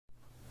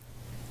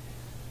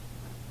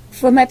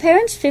For my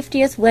parents'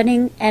 50th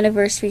wedding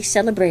anniversary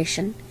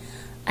celebration,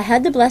 I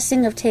had the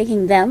blessing of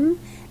taking them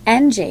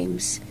and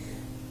James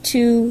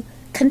to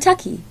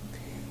Kentucky.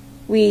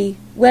 We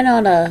went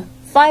on a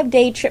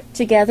 5-day trip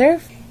together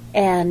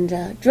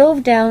and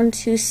drove down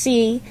to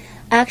see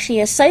actually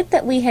a site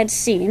that we had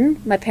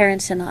seen, my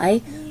parents and I,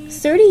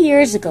 30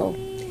 years ago.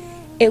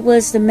 It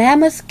was the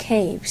Mammoth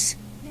Caves.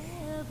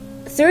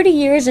 30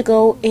 years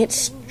ago, it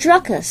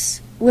struck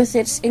us with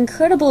its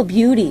incredible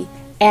beauty,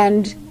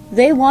 and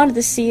they wanted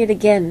to see it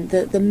again.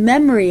 The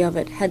memory of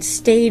it had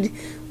stayed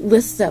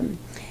with them,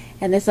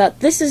 and they thought,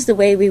 this is the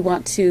way we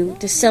want to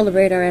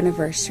celebrate our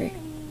anniversary.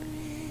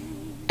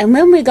 And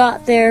when we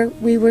got there,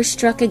 we were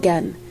struck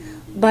again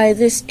by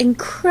this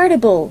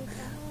incredible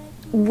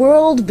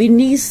world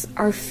beneath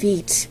our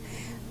feet.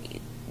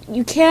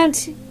 You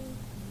can't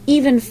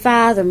even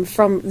fathom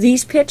from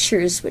these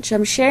pictures, which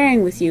I'm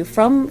sharing with you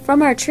from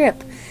our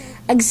trip,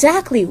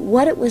 exactly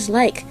what it was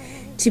like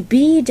to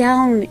be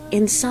down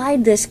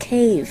inside this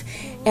cave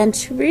and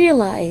to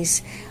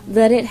realize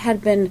that it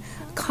had been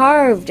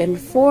carved and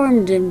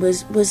formed and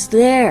was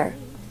there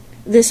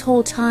this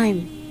whole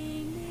time.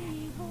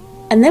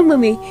 And then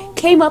when we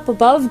came up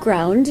above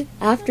ground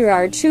after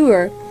our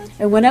tour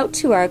and went out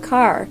to our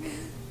car,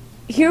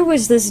 here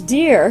was this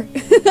deer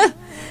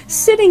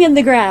sitting in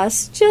the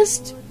grass,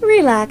 just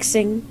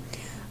relaxing.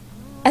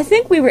 I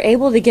think we were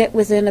able to get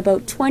within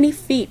about 20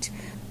 feet.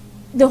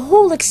 The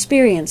whole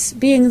experience,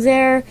 being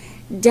there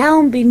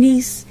down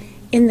beneath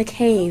in the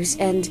caves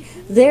and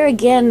there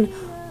again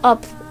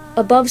up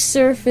above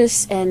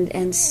surface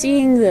and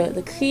seeing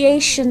the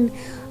creation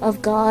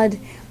of God,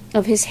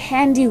 of His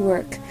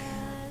handiwork.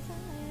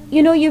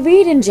 You know, you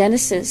read in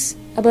Genesis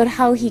about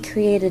how He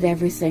created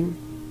everything.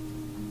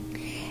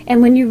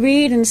 And when you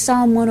read in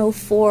Psalm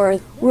 104,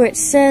 where it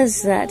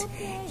says that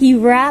He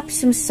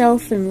wraps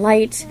Himself in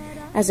light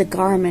as a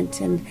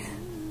garment, and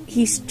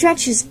He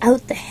stretches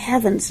out the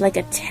heavens like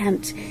a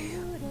tent.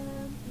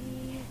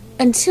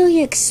 Until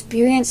you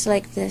experience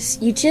like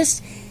this, you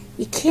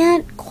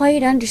can't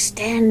quite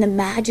understand the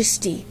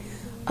majesty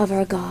of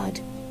our God.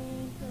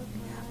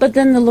 But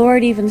then the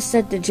Lord even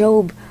said to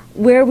Job,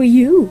 "Where were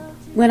you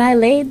when I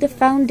laid the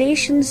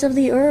foundations of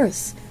the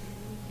earth?"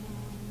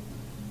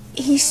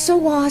 He's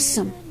so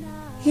awesome.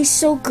 He's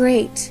so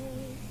great.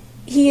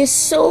 He is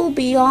so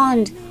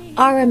beyond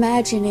our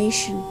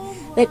imagination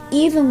that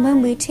even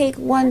when we take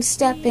one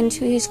step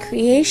into His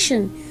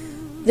creation,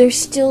 there's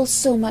still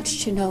so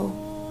much to know.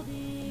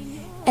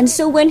 And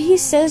so when He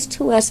says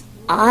to us,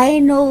 "I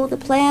know the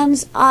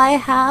plans I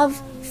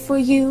have for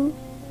you,"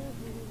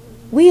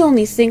 we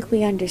only think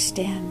we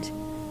understand.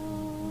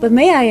 But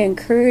may I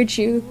encourage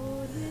you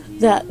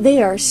that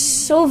they are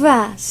so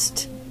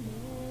vast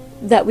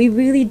that we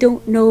really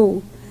don't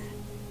know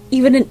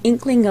even an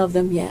inkling of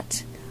them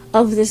yet,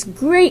 of this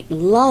great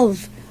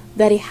love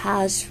that He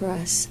has for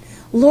us.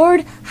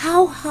 Lord,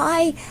 how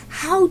high,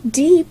 how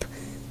deep,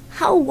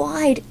 how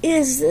wide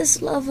is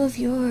this love of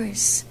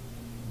yours?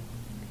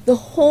 The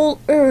whole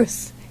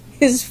earth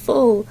is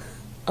full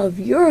of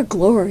your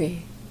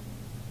glory.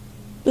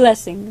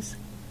 Blessings.